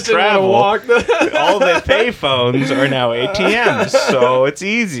you have to travel. All the payphones are now ATMs, so it's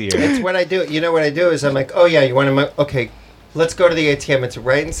easier. It's what I do. You know what I do is I'm like, oh yeah, you want to? Okay, let's go to the ATM. It's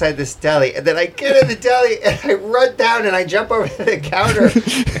right inside this deli, and then I get in the deli and I run down and I jump over to the counter,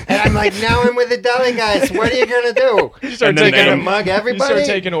 and I'm like, now I'm with the deli guys. What are you gonna do? You start You're taking gonna mug everybody. You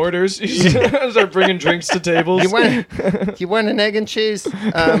start taking orders. You start bringing drinks to tables. You want an egg and cheese?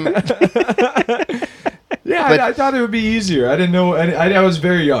 Yeah, But- I thought it would be easier. I didn't know. I was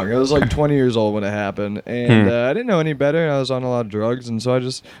very young. I was like 20 years old when it happened, and I didn't know any better. And I was on a lot of drugs, and so I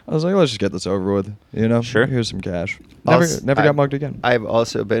was like, let's just get this over with. You know, Sure. Here's some cash. Also, Never got mugged again. I've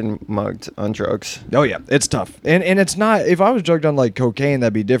also been mugged on drugs. Oh yeah, it's tough, and it's not. If I was drugged on like cocaine,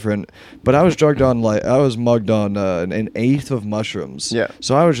 that'd be different. But I was mugged on an eighth of mushrooms. Yeah.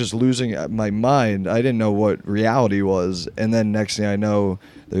 So I was just losing my mind. I didn't know what reality was, and then next thing I know,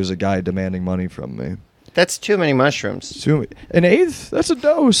 there's a guy demanding money from me. That's too many mushrooms. So an eighth? That's a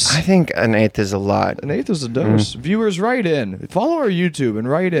dose. I think an eighth is a lot. An eighth is a dose. Viewers, write in. Follow our YouTube and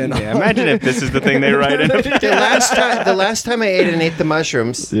write in. Yeah, imagine if this is the thing they write in. The last time I ate and ate the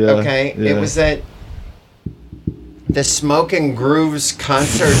mushrooms, Yeah, okay, yeah. it was at the Smoke and Grooves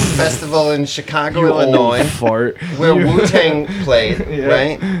Concert Festival in Chicago, Illinois, Fart. where Wu-Tang played, Yeah.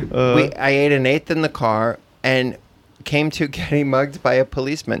 right? I ate an eighth in the car and came to getting mugged by a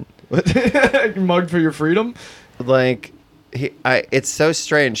policeman. Mugged for your freedom? Like, it's so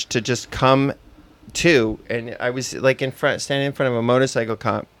strange to just come to, and I was like standing in front of a motorcycle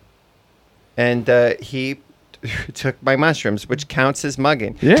cop, and he took my mushrooms, which counts as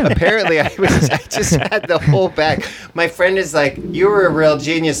mugging. Yeah. Apparently, I just had the whole bag. My friend is like, "You were a real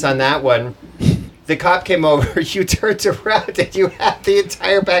genius on that one." The cop came over, you turned around, and you had the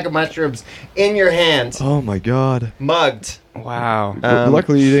entire bag of mushrooms in your hand, Oh my god. mugged. Wow.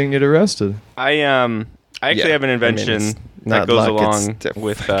 Luckily you didn't get arrested. I actually have an invention it's that not goes luck, along it's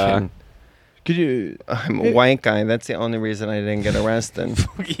with Could you I'm a white guy. That's the only reason I didn't get arrested.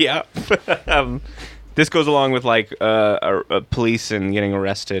 yeah. This goes along with like police and getting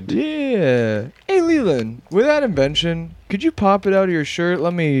arrested. Yeah. Hey Leland, with that invention, could you pop it out of your shirt,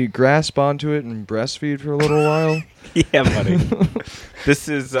 let me grasp onto it and breastfeed for a little while? Yeah, buddy. This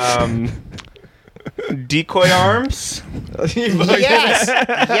is decoy arms. Yes,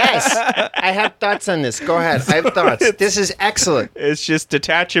 yes. I have thoughts on this. Go ahead. I have thoughts. This is excellent. It's just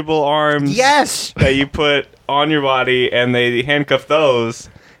detachable arms. Yes. That you put on your body, and they handcuff those.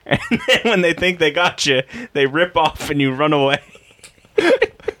 And then when they think they got you, they rip off and you run away.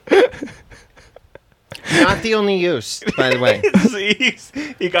 Not the only use, by the way.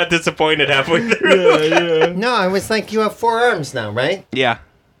 He got disappointed halfway through. Yeah. No, I was like, you have 4 arms now, right? Yeah.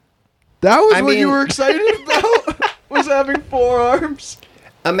 That was I what you mean- were excited about? Was having 4 arms?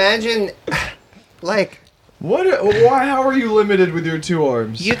 Imagine, like, Why? How are you limited with your 2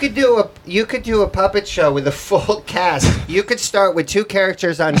 arms? you could do a puppet show with a full cast. You could start with 2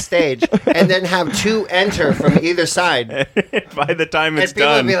 characters on stage and then have 2 enter from either side. By the time it's And people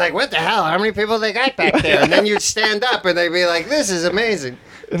done. would be like, what the hell? How many people they got back there? And then you'd stand up and they'd be like, this is amazing.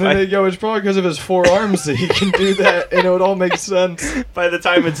 And then they go, it's probably because of his 4 arms that he can do that, and it would all make sense. By the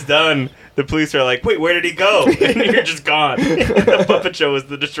time it's done, the police are like, wait, where did he go? And you're just gone. The puppet show was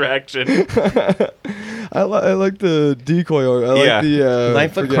the distraction. I like the decoy arm. I Yeah. like the Life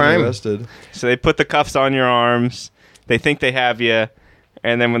of for getting crime. arrested. So they put the cuffs on your arms. They think they have you.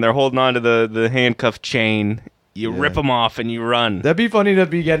 And then when they're holding on to the handcuff chain, you rip them off and you run. That'd be funny to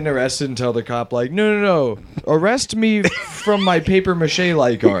be getting arrested and tell the cop, like, no. Arrest me from my paper mache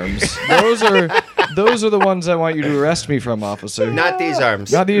like arms. Those are the ones I want you to arrest me from, officer. Not these arms.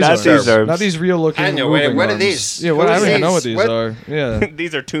 Not these Not arms. these arms. Not these real looking. I know, moving what are arms. these? Yeah, What I are don't even know what these? these What? are. Yeah.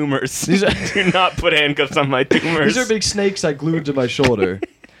 These are tumors. These are- Do not put handcuffs on my tumors. These are big snakes I glued to my shoulder.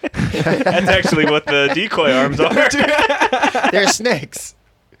 That's actually what the decoy arms are. They're snakes.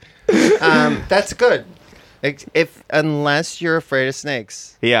 That's good. Unless you're afraid of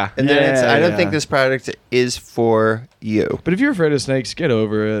snakes. Yeah. And then I don't Yeah. think this product is for you. But if you're afraid of snakes, get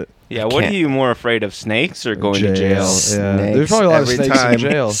over it. Yeah, what are can't. you more afraid of, snakes or going to jail? Yeah. Snakes There's probably a lot of every snakes time. in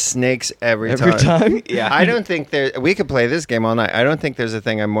jail. Snakes every Every time? Yeah. I don't think we could play this game all night. I don't think there's a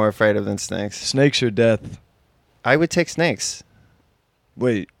thing I'm more afraid of than snakes. Snakes or death. I would take snakes.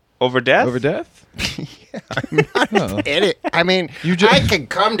 Wait, Over death? Over death? I'm not an idiot. I mean, I can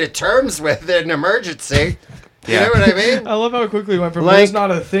come to terms with an emergency. You know what I mean? I love how quickly we went from Like- there's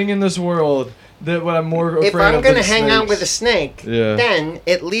not a thing in this world that what I'm more afraid If of I'm than going to hang out snakes. with a snake, Yeah. then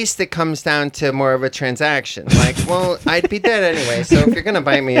at least it comes down to more of a transaction. Like, well, I'd be dead anyway, so if you're going to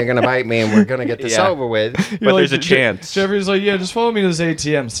bite me, you're going to bite me, and we're going to get this Yeah. over with. But there's a chance. Jeffrey's like, yeah, just follow me to this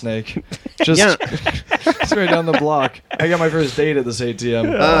ATM, snake. Just Yeah. straight down the block. I got my first date at this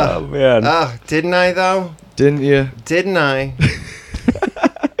ATM. Oh, man. Oh, didn't I, though? Didn't you? Didn't I?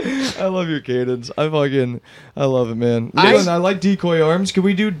 I love your cadence. I love it, man. I- Listen, I like decoy arms. Can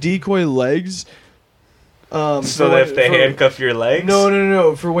we do decoy legs? So that if they handcuff your legs?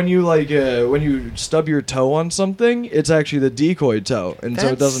 No. For when you when you stub your toe on something, it's actually the decoy toe, and so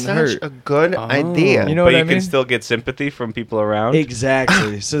it doesn't such hurt. a good idea. You know but what I you mean? can still get sympathy from people around?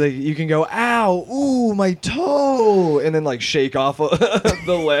 Exactly. So that you can go, ow, ooh, my toe, and then like shake off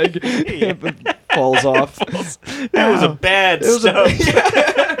the leg, if it falls off. That was a bad It was stub.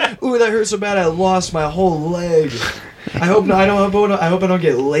 Ooh, that hurt so bad I lost my whole leg. I hope I don't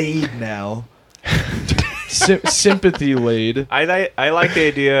get laid now. Sympathy laid. I like the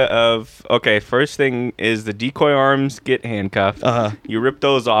idea of, okay, first thing is the decoy arms get handcuffed. Uh-huh. You rip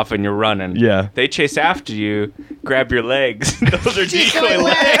those off and you're running. Yeah. They chase after you, grab your legs. Those are decoy Decoy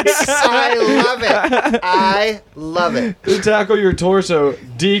legs. legs. I love it. To tackle your torso,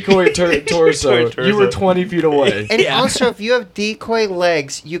 decoy torso. torso. You were 20 feet away. And also, if you have decoy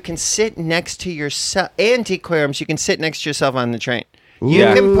legs, you can sit next to yourself, and decoy arms, you can sit next to yourself on the train. You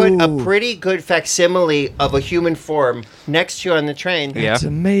Yeah. can put a pretty good facsimile of a human form next to you on the train. Yeah. It's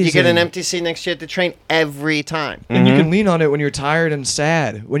amazing. You get an empty seat next to you at the train every time. And you can lean on it when you're tired and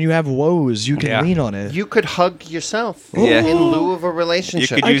sad. When you have woes, you can Yeah. lean on it. You could hug yourself Yeah. in lieu of a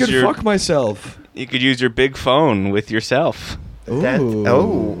relationship. could I use could your- fuck myself. You could use your big phone with yourself. That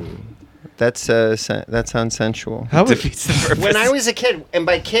sounds sensual. How would, Defeats the purpose. When I was a kid, and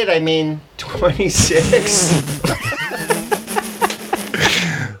by kid I mean 26.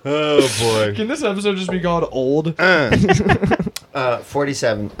 Oh boy. can this episode just be called old?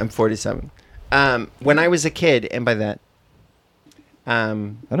 47. I'm 47. When I was a kid, and by that, I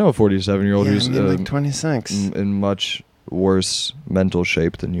know a 47-year-old who's like 26. in much worse mental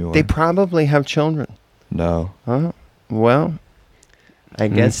shape than you are. They probably have children. No. Huh? Well, I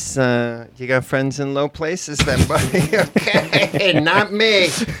guess you got friends in low places then, buddy. Okay, not me.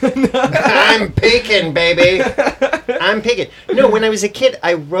 I'm peeking, baby. I'm peeking. No, when I was a kid,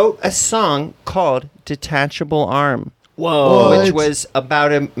 I wrote a song called Detachable Arm. Whoa. Which was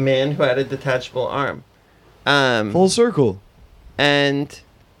about a man who had a detachable arm. Full circle. And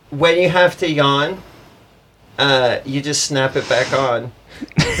when you have to yawn, you just snap it back on.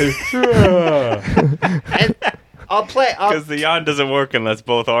 And I'll play. Because the yawn doesn't work unless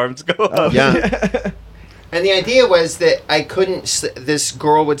both arms go up. Yeah. And the idea was that I couldn't. This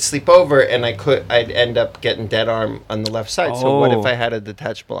girl would sleep over, and I'd end up getting dead arm on the left side. So what if Oh. I had a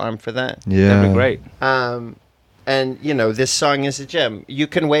detachable arm for that? Yeah. That'd be great. And this song is a gem. You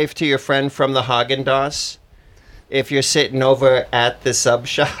can wave to your friend from the Haagen-Dazs if you're sitting over at the sub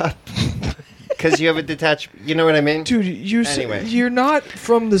shop. Because you have a detached. You know what I mean? Dude, Anyway. you're not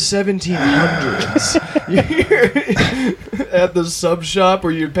from the 1700s. You're at the sub shop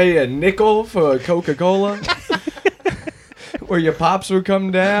where you'd pay a nickel for a Coca-Cola. Where your pops would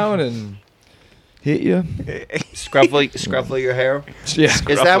come down and hit you. Scruffle your hair. Yeah. Is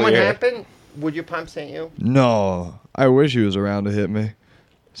that Scruffle what your hair. happened? Would your pops hit you? No. I wish he was around to hit me.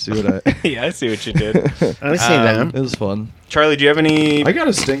 See what I... Yeah, I see what you did. I see It was fun. Charlie, do you have any... I got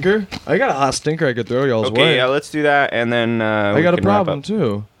a stinker. I got a hot stinker I could throw y'all's Okay, way. yeah, let's do that, and then I got a problem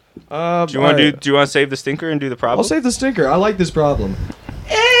too. Do you want to save the stinker and do the problem? I'll save the stinker. I like this problem.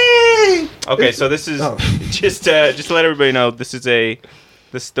 Okay, so this is Oh. just to let everybody know, this is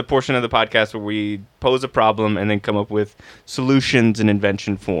the portion of the podcast where we pose a problem and then come up with solutions in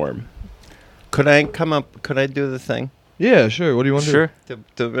invention form. Could I do the thing? Yeah, sure. What do you want to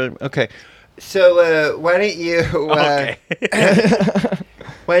Sure. Okay. So why don't you Okay.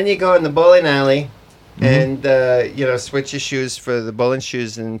 why don't you go in the bowling alley and switch your shoes for the bowling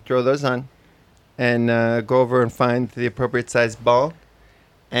shoes and throw those on, and go over and find the appropriate size ball,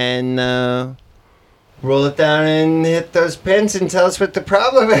 and roll it down and hit those pins and tell us what the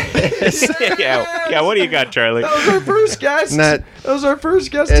problem is. yeah, Yeah, what do you got, Charlie? That was our first guest. Not That was our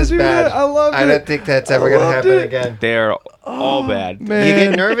first guest as to do bad. that. I love it. I don't think that's ever going to loved happen it. again. They're all bad. Man. You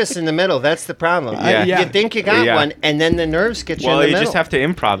get nervous in the middle. That's the problem. Yeah. Yeah. You think you got Yeah. one, and then the nerves get you Well, in the you middle. just have to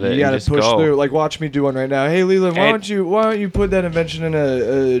improv it You gotta and just push go. through. Like, watch me do one right now. Hey, Leland, why And- don't you put that invention in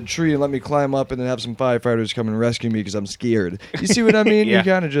a tree and let me climb up and then have some firefighters come and rescue me because I'm scared. You see what I mean? Yeah. You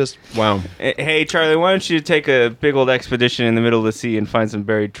kind of just. wow. Hey, Charlie, why don't you take a big old expedition in the middle of the sea and find some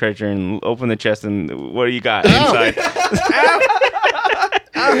buried treasure and open the chest and what do you got inside?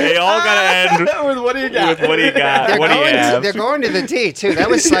 They all gotta end With what do you got? with what do you got? They're What do you have? they're going to the D too. That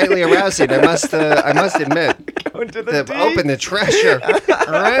was slightly arousing. I must admit. Going to the D. Open the treasure.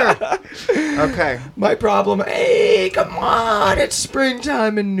 Okay. My problem. Hey, come on! It's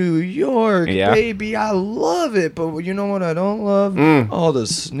springtime in New York, Yeah. baby. I love it, but you know what I don't love? All the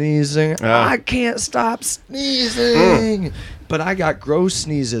sneezing. I can't stop sneezing. But I got gross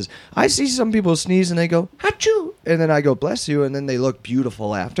sneezes. I see some people sneeze and they go, "Achoo," and then I go, "Bless you," and then they look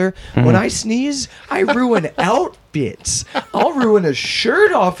beautiful after. When I sneeze, I ruin outfits. I'll ruin a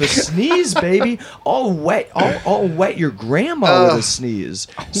shirt off a sneeze, baby. I'll wet your grandma with a sneeze.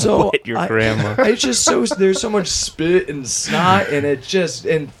 So Wet your grandma. It's just so there's so much spit and snot and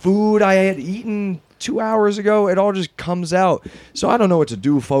and food I had eaten 2 hours ago. It all just comes out. So I don't know what to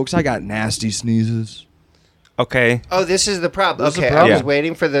do, folks. I got nasty sneezes. Okay. Oh, this is the problem. This is the Okay, problem. I was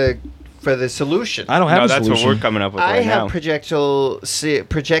waiting for the solution. I don't have No, a that's solution. what we're coming up with I right have now.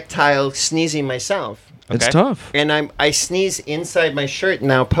 projectile sneezing myself. It's Okay. tough. And I sneeze inside my shirt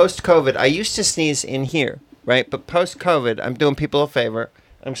now. Post COVID, I used to sneeze in here, right? But post COVID, I'm doing people a favor.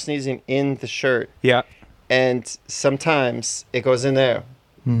 I'm sneezing in the shirt, Yeah. and sometimes it goes in there.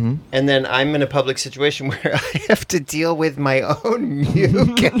 Mm-hmm. And then I'm in a public situation where I have to deal with my own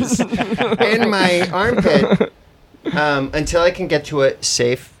mucus in my armpit until I can get to a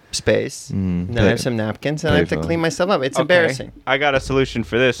safe space. And then I have some napkins and I have to Payphone. clean myself up. It's Okay. embarrassing. I got a solution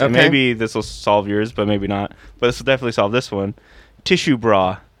for this. And Okay. maybe this will solve yours, but maybe not. But this will definitely solve this one. Tissue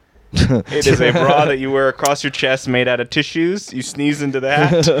bra. It is a bra that you wear across your chest made out of tissues. You sneeze into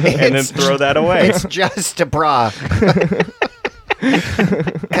that and then throw that away. It's just a bra.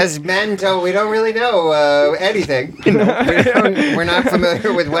 Because men we don't really know anything. We're not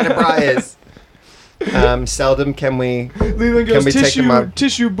familiar with what a bra is. Seldom can we. Leland Can goes we take them up?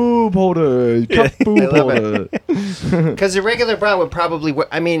 tissue boob holder, cup boob I love holder. Because a regular bra would probably work.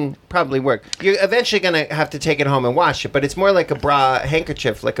 Probably work. You're eventually gonna have to take it home and wash it, but it's more like a bra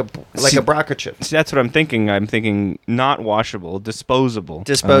handkerchief, like a bra-kerchief. See, that's what I'm thinking. I'm thinking not washable, disposable.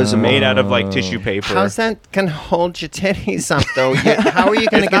 Disposable. Made out of like tissue paper. How's that can hold your titties up though? How are you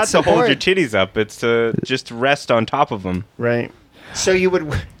gonna It's get not to hold support? your titties up. It's to just rest on top of them. Right. So you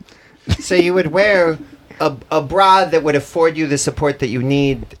would wear a bra that would afford you the support that you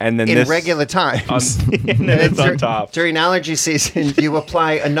need And then in this- regular times. And then it's on top. During allergy season, you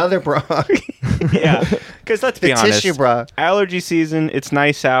apply another bra. Yeah. Because let's be The honest. tissue bra. Allergy season, it's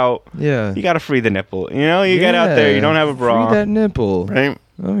nice out. Yeah. You got to free the nipple. You know, you get out there, you don't have a bra. Free that nipple. Right.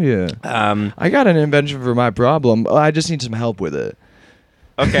 Oh yeah. Um, I got an invention for my problem. I just need some help with it.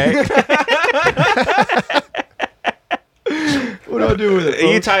 okay. What do I do with it?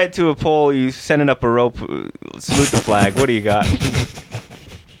 You folks? tie it to a pole, you send it up a rope, salute the flag. What do you got?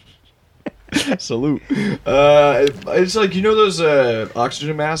 Salute. It's like, you know those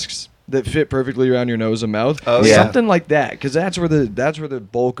oxygen masks that fit perfectly around your nose and mouth? Oh, yeah. Something like that, because that's where the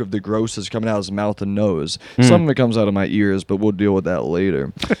bulk of the gross is coming out of his mouth and nose. Some of it comes out of my ears, but we'll deal with that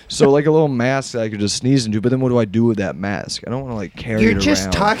later. So like a little mask that I could just sneeze into, but then what do I do with that mask? I don't want to like carry You're it just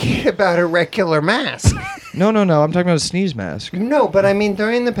around. talking about a regular mask. No. I'm talking about a sneeze mask. No, but I mean,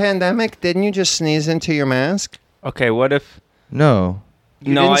 during the pandemic, didn't you just sneeze into your mask? Okay, what if... No.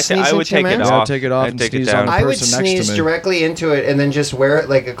 You no, didn't I sneeze would into your take it mask? Yeah, off. I'd take it off I'd and take it sneeze down. on I would person next to sneeze me. directly into it and then just wear it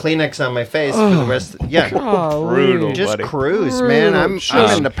like a Kleenex on my face for the rest. Yeah, Brutal, just buddy. cruise, man. I'm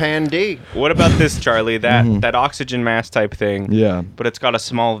Just- in the Pan-D. What about this, Charlie? That oxygen mask type thing. Yeah. But it's got a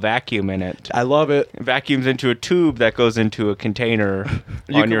small vacuum in it. I love it. It vacuums into a tube that goes into a container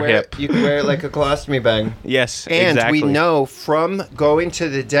on your hip. You can wear it like a colostomy bag. Yes, And exactly. we know from going to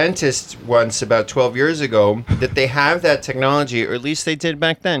the dentist once about 12 years ago that they have that technology, or at least they did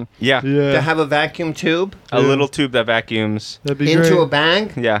back then, Yeah. Yeah. to have a vacuum tube A little tube that vacuums. That'd be into great. a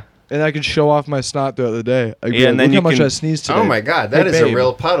bag. Yeah. And I can show off my snot throughout the day. I'd be Yeah, and then look you how much can- I sneezed today. Oh my God, that Hey, is a babe.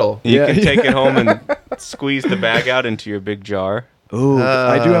 real puddle. You Yeah. can take it home and squeeze the bag out into your big jar. Ooh,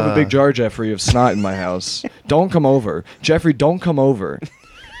 I do have a big jar, Jeffrey, of snot in my house. Don't come over. Jeffrey, don't come over.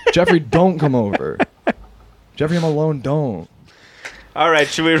 Jeffrey, don't come over. Jeffrey, I'm alone, don't. All right,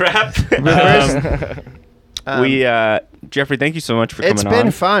 should we wrap? Jeffrey, thank you so much for coming on. It's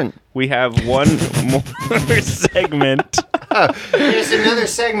been fun. We have one more segment. There's another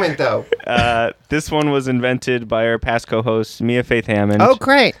segment, though. This one was invented by our past co-host, Mia Faith Hammond. Oh,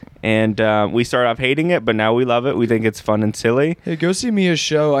 great. And we started off hating it, but now we love it. We think it's fun and silly. Hey, go see Mia's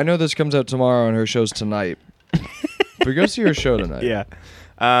show. I know this comes out tomorrow and her show's tonight. But go see her show tonight.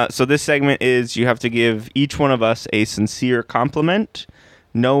 Yeah. So this segment is you have to give each one of us a sincere compliment,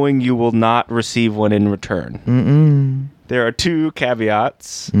 knowing you will not receive one in return. Mm-mm. There are 2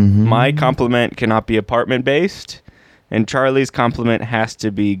 caveats. Mm-hmm. My compliment cannot be apartment-based, and Charlie's compliment has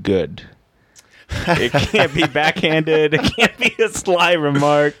to be good. It can't be backhanded. It can't be a sly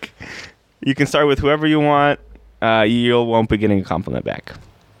remark. You can start with whoever you want. You won't be getting a compliment back.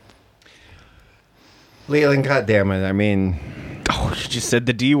 Leland, goddammit. I mean... Oh, you just said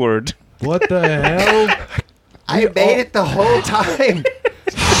the D word. What the hell? I made it the whole time.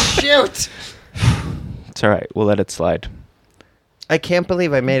 Shoot. It's all right. We'll let it slide. I can't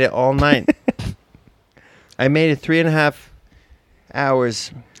believe I made it all night. I made it 3.5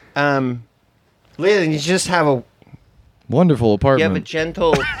 hours. Leland, you just have a... Wonderful apartment. You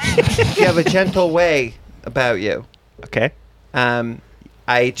have a gentle way about you. Okay.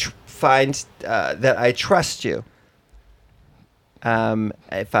 I find that I trust you.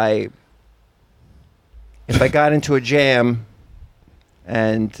 If I got into a jam,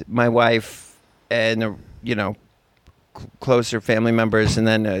 and my wife and closer family members, and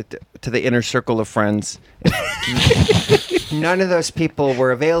then to the inner circle of friends, none of those people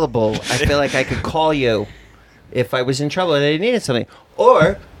were available, I feel like I could call you if I was in trouble and I needed something.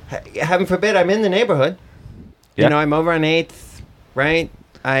 Or, heaven forbid, I'm in the neighborhood. Yeah. I'm over on 8th, right?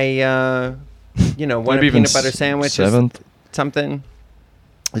 I, want a peanut butter sandwich 7th? or something.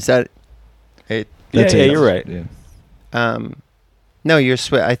 Is that 8th? That's yeah, it. you're right. Yeah. No, you're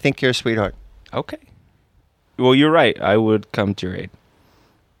sweet. I think you're a sweetheart. Okay. Well, you're right. I would come to your aid.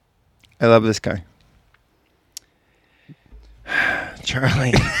 I love this guy.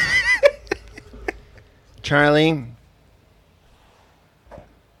 Charlie. Charlie,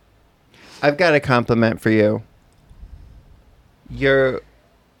 I've got a compliment for you. You're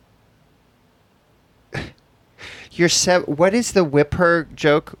what is the whip her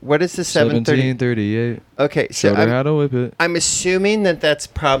joke? What is the 7:30? 1738. Okay, so Showed her how to whip it. I'm assuming that that's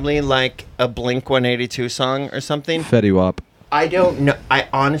probably like a Blink 182 song or something. Fetty Wap. I don't know. I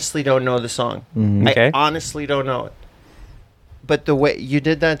honestly don't know the song. Mm-hmm. Okay. I honestly don't know it. But the way you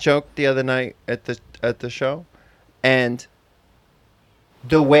did that joke the other night at the show, and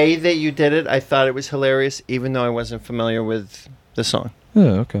the way that you did it, I thought it was hilarious, even though I wasn't familiar with the song. Yeah,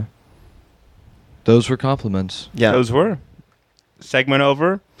 okay. Those were compliments. Yeah, Those were. Segment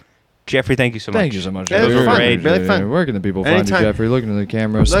over. Jeffrey, thank you so much. Thank you so much. It was Jeffrey. fun. Great. Really fun. Where can the people find you, Anytime. Jeffrey? Look into the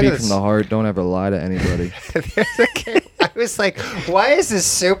camera. Look Speak at from this. the heart. Don't ever lie to anybody. I was like, why is this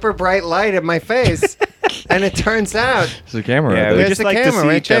super bright light in my face? And it turns out There's a camera Yeah, right we there. There's just the like to camera see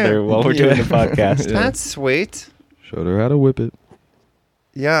right each there. other while we're doing the podcast. Yeah. that's sweet. Showed her how to whip it.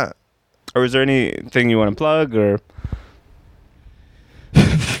 Yeah. Or is there anything you want to plug? Or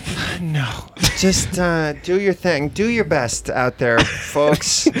No. Just do your thing. Do your best out there,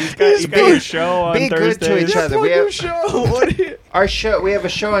 folks. you got a show on be good to Thursdays? each other. We have show. What are you? our show. We have a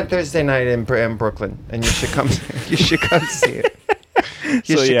show on Thursday night in Brooklyn, and you should come. You should come see it.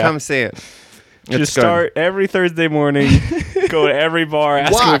 You So, should yeah. come see it. It's Just good. start every Thursday morning. Go to every bar,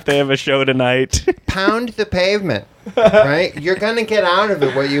 ask them Walk. if they have a show tonight. Pound the pavement. Right? You're gonna get out of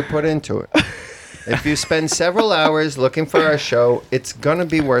it what you put into it. If you spend several hours looking for our show, it's gonna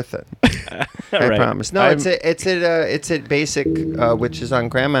be worth it. I Right. promise. No, it's at Basic, which is on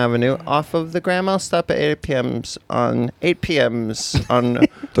Graham Avenue, off of the Graham. I'll stop at 8 p.m.s on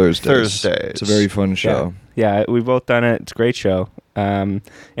Thursdays. Thursdays. It's a very fun show. Yeah, we've both done it. It's a great show. And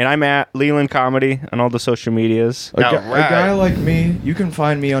I'm at Leland Comedy on all the social medias. A, All gu- right. a guy like me, you can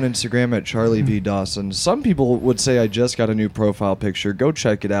find me on Instagram at Charlie V Dawson. Some people would say I just got a new profile picture. Go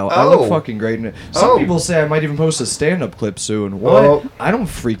check it out. I Oh. look fucking great in it. Some Oh. people say I might even post a stand-up clip soon. What? Oh. I don't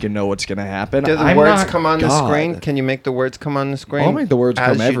freaking know what's gonna happen. Do the I'm words not come on the God. screen? Can you make the words come on the screen? I'll make the words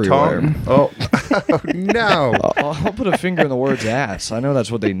as come you talk? everywhere. Oh. Oh, no. I'll put a finger in the word's ass. I know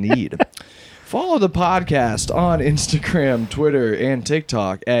that's what they need. Follow the podcast on Instagram, Twitter, and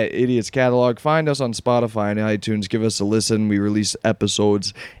TikTok at Idiots Catalog. Find us on Spotify and iTunes. Give us a listen. We release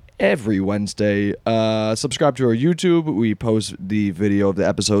episodes every Wednesday. Subscribe to our YouTube. We post the video of the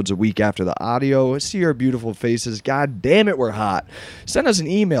episodes a week after the audio. See our beautiful faces. God damn it, we're hot. Send us an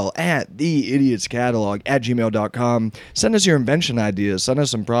email at theidiotscatalog@gmail.com. Send us your invention ideas. Send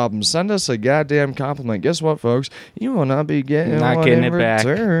us some problems. Send us a goddamn compliment. Guess what, folks? You will not be getting one in it back.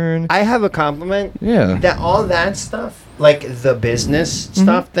 return. I have a compliment. Yeah. That all that stuff, like the business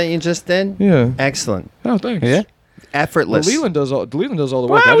stuff that you just did. Yeah. Excellent. Oh, thanks. Yeah. Effortless. Well, Leland does all the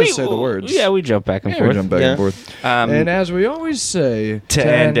work. I just say the words. Yeah, we jump back and We forth. jump back Yeah. and forth. And as we always say, To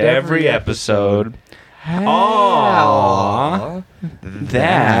end every episode. Aww.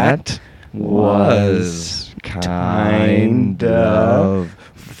 That was kind of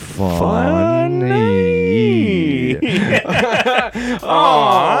funny.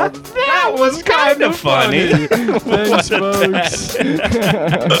 Aw, that was kind of funny. Thanks, folks.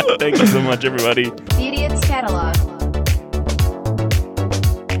 Thank you so much, everybody. The Idiot's Catalog.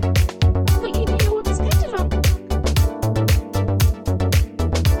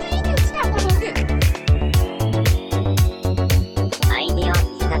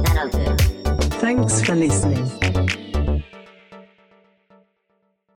 Thanks for listening.